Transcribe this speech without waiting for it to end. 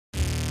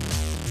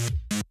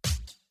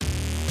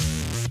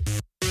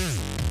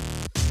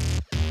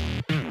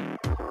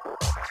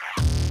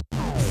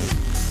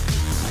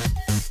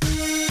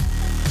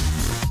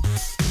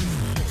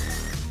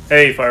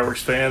Hey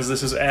Fireworks fans,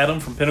 this is Adam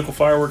from Pinnacle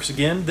Fireworks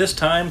again, this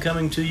time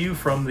coming to you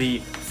from the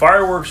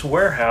Fireworks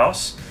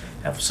warehouse.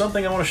 I have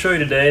something I want to show you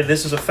today.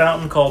 This is a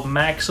fountain called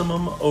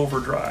Maximum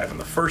Overdrive, and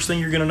the first thing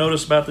you're going to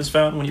notice about this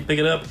fountain when you pick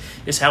it up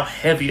is how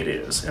heavy it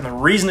is. And the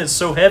reason it's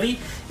so heavy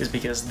is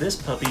because this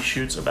puppy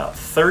shoots about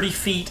 30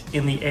 feet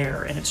in the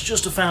air, and it's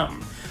just a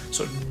fountain.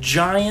 So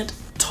giant,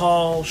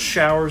 tall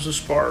showers of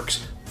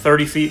sparks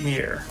 30 feet in the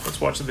air.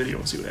 Let's watch the video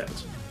and see what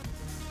happens.